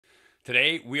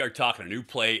Today, we are talking a new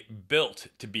play built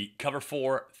to beat cover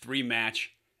 4, 3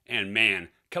 match, and man,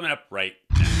 coming up right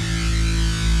now.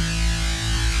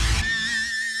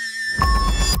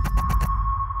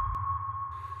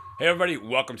 Hey everybody,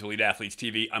 welcome to Elite Athletes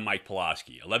TV. I'm Mike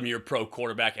Pulaski, 11-year pro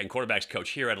quarterback and quarterbacks coach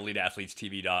here at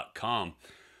EliteAthletesTV.com.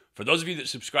 For those of you that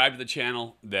subscribe to the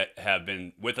channel that have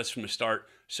been with us from the start,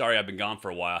 sorry I've been gone for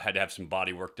a while. Had to have some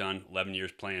body work done, 11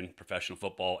 years playing professional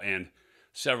football, and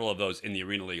several of those in the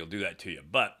Arena League will do that to you.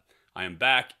 But I am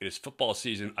back. It is football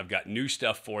season. I've got new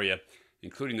stuff for you,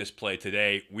 including this play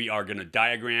today. We are going to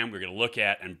diagram, we're going to look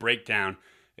at and break down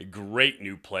a great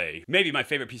new play. Maybe my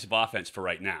favorite piece of offense for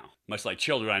right now. Much like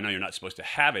children, I know you're not supposed to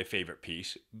have a favorite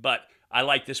piece, but I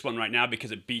like this one right now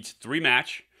because it beats 3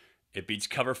 match, it beats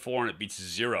cover 4, and it beats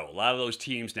 0. A lot of those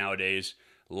teams nowadays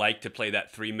like to play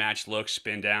that 3 match look,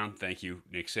 spin down, thank you,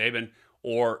 Nick Saban,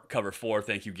 or cover 4,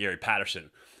 thank you, Gary Patterson.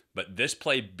 But this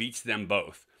play beats them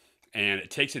both, and it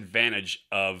takes advantage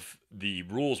of the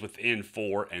rules within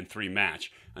 4 and 3 match.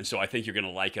 And so I think you're going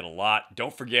to like it a lot.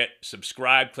 Don't forget,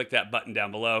 subscribe, click that button down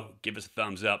below, give us a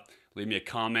thumbs up, leave me a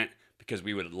comment, because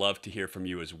we would love to hear from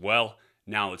you as well.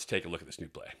 Now let's take a look at this new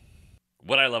play.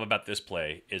 What I love about this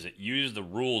play is it uses the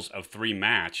rules of 3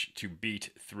 match to beat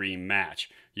 3 match.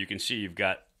 You can see you've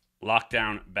got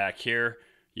lockdown back here.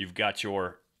 You've got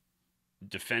your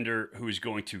defender who is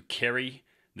going to carry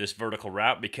this vertical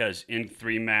route, because in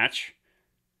 3 match,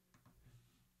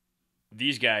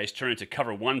 these guys turn into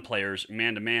cover 1 players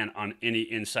man-to-man on any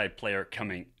inside player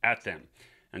coming at them.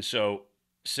 And so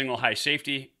single high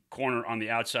safety, corner on the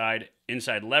outside,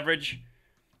 inside leverage,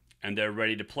 and they're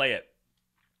ready to play it.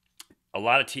 A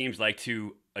lot of teams like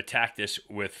to attack this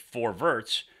with 4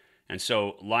 verts, and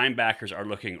so linebackers are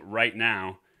looking right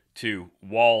now to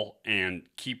wall and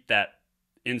keep that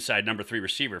inside number 3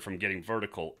 receiver from getting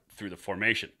vertical through the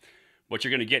formation. What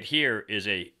you're going to get here is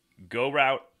a go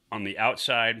route on the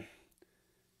outside,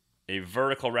 a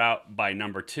vertical route by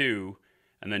number 2,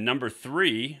 and then number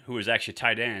 3, who is actually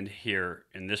tight end here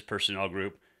in this personnel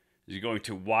group, is going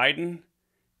to widen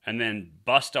and then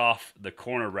bust off the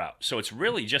corner route. So it's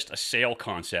really just a sail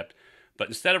concept, but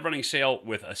instead of running sail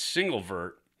with a single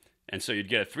vert, and so you'd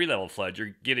get a 3-level flood,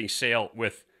 you're getting sail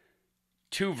with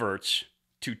 2 verts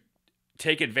to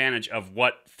take advantage of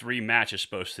what 3 match is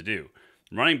supposed to do.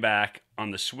 Running back on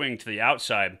the swing to the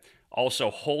outside, also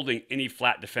holding any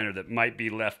flat defender that might be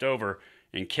left over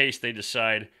in case they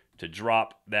decide to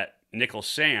drop that nickel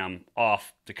Sam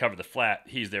off to cover the flat.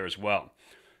 He's there as well.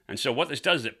 And so what this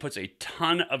does is it puts a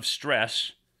ton of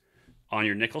stress on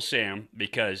your nickel Sam,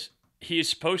 because he is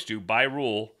supposed to, by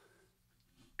rule,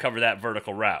 cover that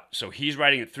vertical route. So he's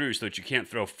riding it through so that you can't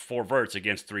throw 4 verts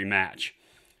against 3 match.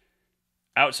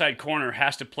 Outside corner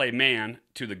has to play man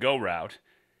to the go route.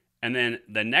 And then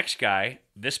the next guy,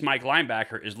 this Mike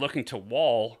linebacker, is looking to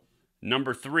wall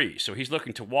number 3. So he's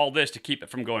looking to wall this to keep it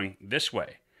from going this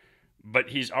way. But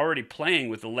he's already playing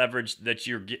with the leverage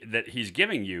that he's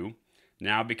giving you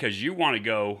now, because you want to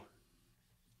go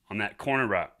on that corner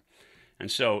route.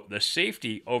 And so the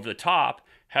safety over the top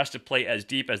has to play as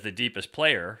deep as the deepest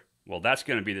player. Well, that's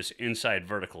going to be this inside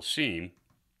vertical seam.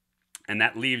 And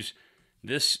that leaves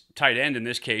this tight end, in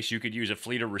this case, you could use a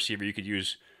fleeter receiver. You could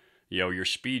use, your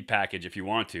speed package if you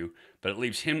want to, but it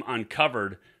leaves him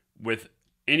uncovered with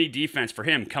any defense for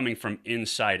him coming from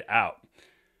inside out.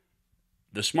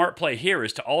 The smart play here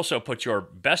is to also put your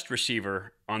best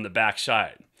receiver on the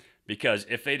backside, because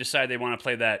if they decide they want to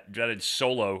play that dreaded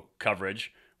solo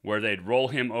coverage where they'd roll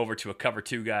him over to a cover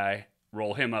 2 guy,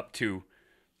 roll him up to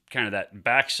kind of that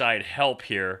backside help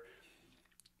here,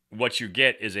 what you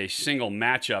get is a single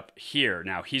matchup here.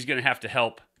 Now, he's going to have to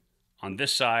help on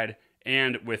this side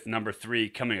and with number 3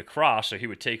 coming across, so he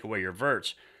would take away your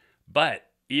verts. But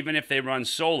even if they run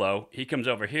solo, he comes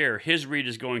over here, his read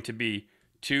is going to be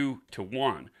 2 to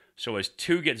 1. So as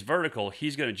 2 gets vertical,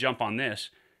 he's going to jump on this.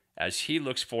 As he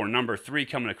looks for number 3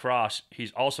 coming across,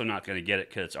 he's also not going to get it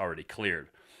because it's already cleared.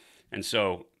 And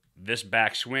so this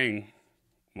back swing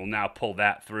will now pull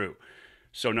that through.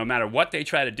 So no matter what they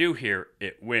try to do here,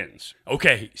 it wins.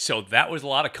 Okay, so that was a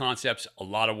lot of concepts, a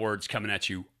lot of words coming at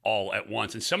you all at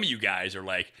once. And some of you guys are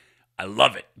like, I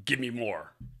love it. Give me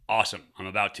more. Awesome. I'm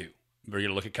about to. We're going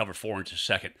to look at cover 4 in just a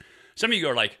second. Some of you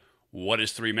are like, what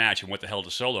is 3 match and what the hell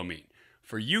does solo mean?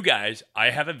 For you guys, I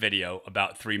have a video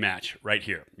about 3 match right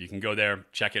here. You can go there,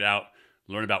 check it out,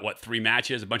 learn about what 3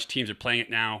 match is. A bunch of teams are playing it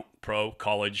now, pro,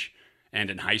 college, and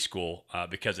in high school,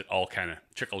 because it all kind of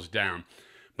trickles down.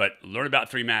 But learn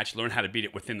about 3 match, learn how to beat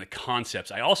it within the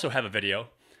concepts. I also have a video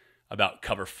about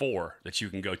cover 4 that you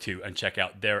can go to and check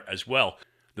out there as well.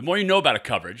 The more you know about a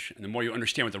coverage, and the more you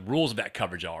understand what the rules of that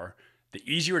coverage are, the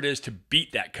easier it is to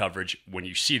beat that coverage when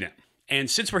you see them. And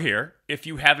since we're here, if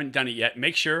you haven't done it yet,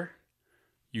 make sure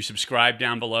you subscribe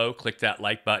down below, click that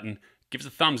like button, give us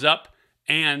a thumbs up,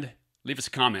 and leave us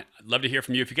a comment. I'd love to hear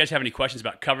from you. If you guys have any questions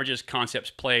about coverages, concepts,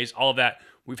 plays, all of that,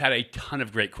 we've had a ton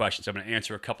of great questions. I'm going to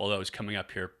answer a couple of those coming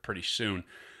up here pretty soon.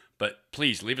 But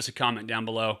please leave us a comment down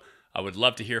below. I would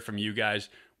love to hear from you guys.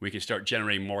 We can start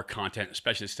generating more content,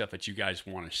 especially the stuff that you guys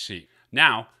want to see.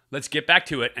 Now, let's get back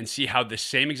to it and see how this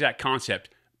same exact concept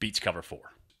beats cover 4.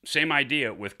 Same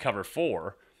idea with cover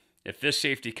 4. If this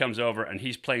safety comes over and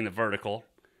he's playing the vertical,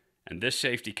 and this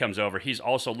safety comes over, he's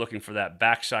also looking for that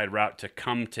backside route to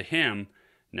come to him.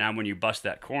 Now when you bust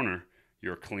that corner,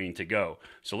 you're clean to go.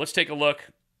 So let's take a look.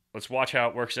 Let's watch how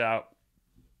it works out.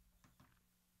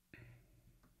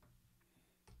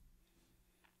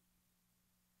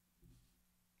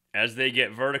 As they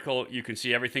get vertical, you can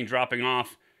see everything dropping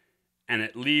off, and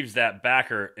it leaves that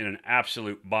backer in an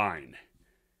absolute bind.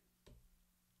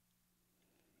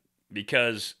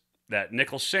 Because that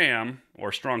nickel Sam,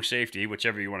 or strong safety,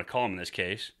 whichever you want to call him in this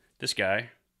case, this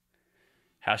guy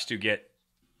has to get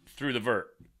through the vert.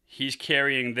 He's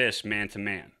carrying this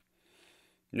man-to-man.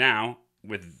 Now,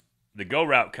 with the go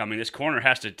route coming, this corner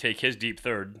has to take his deep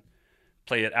third,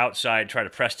 play it outside, try to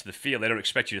press to the field. They don't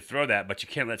expect you to throw that, but you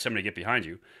can't let somebody get behind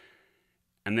you.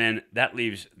 And then that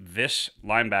leaves this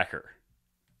linebacker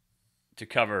to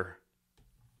cover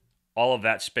all of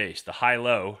that space, the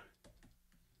high-low,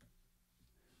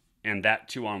 and that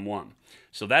 2-on-1.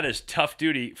 So that is tough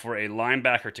duty for a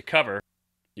linebacker to cover.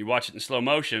 You watch it in slow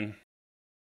motion.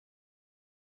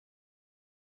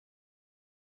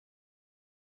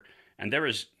 And there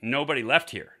is nobody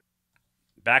left here.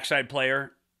 Backside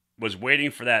player was waiting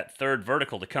for that third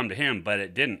vertical to come to him, but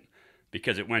it didn't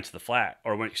because it went to the flat,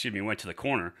 or went to the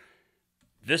corner.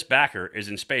 This backer is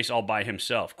in space all by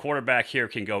himself. Quarterback here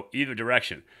can go either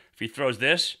direction. If he throws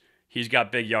this, he's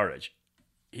got big yardage.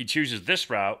 He chooses this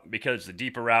route because it's the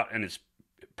deeper route, and it's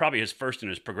probably his first in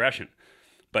his progression.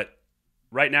 But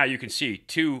right now you can see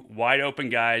two wide open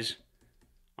guys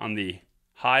on the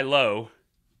high-low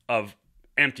of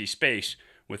empty space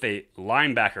with a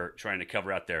linebacker trying to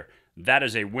cover out there. That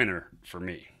is a winner for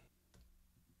me.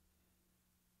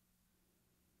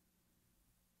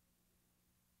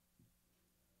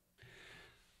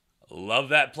 Love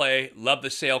that play, love the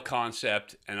sail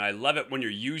concept, and I love it when you're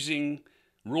using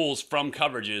rules from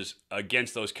coverages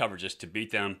against those coverages to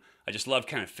beat them. I just love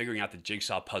kind of figuring out the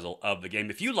jigsaw puzzle of the game.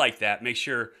 If you like that, make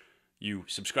sure you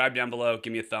subscribe down below,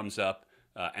 give me a thumbs up,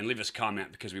 and leave us a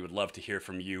comment because we would love to hear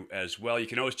from you as well. You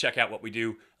can always check out what we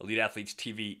do,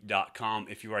 EliteAthletesTV.com.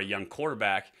 If you are a young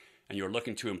quarterback and you're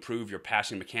looking to improve your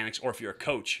passing mechanics, or if you're a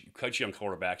coach, you coach young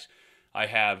quarterbacks, I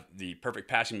have the Perfect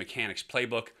Passing Mechanics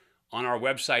Playbook on our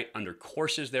website under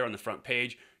courses there on the front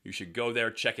page. You should go there,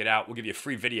 check it out. We'll give you a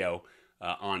free video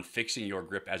on fixing your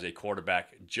grip as a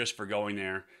quarterback just for going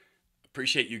there.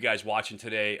 Appreciate you guys watching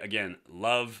today. Again,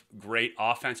 love great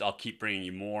offense. I'll keep bringing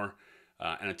you more.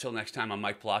 And until next time, I'm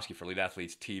Mike Pawlowski for Elite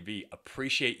Athletes TV.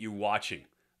 Appreciate you watching.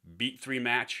 Beat 3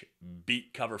 match,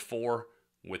 beat cover 4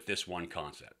 with this one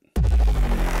concept.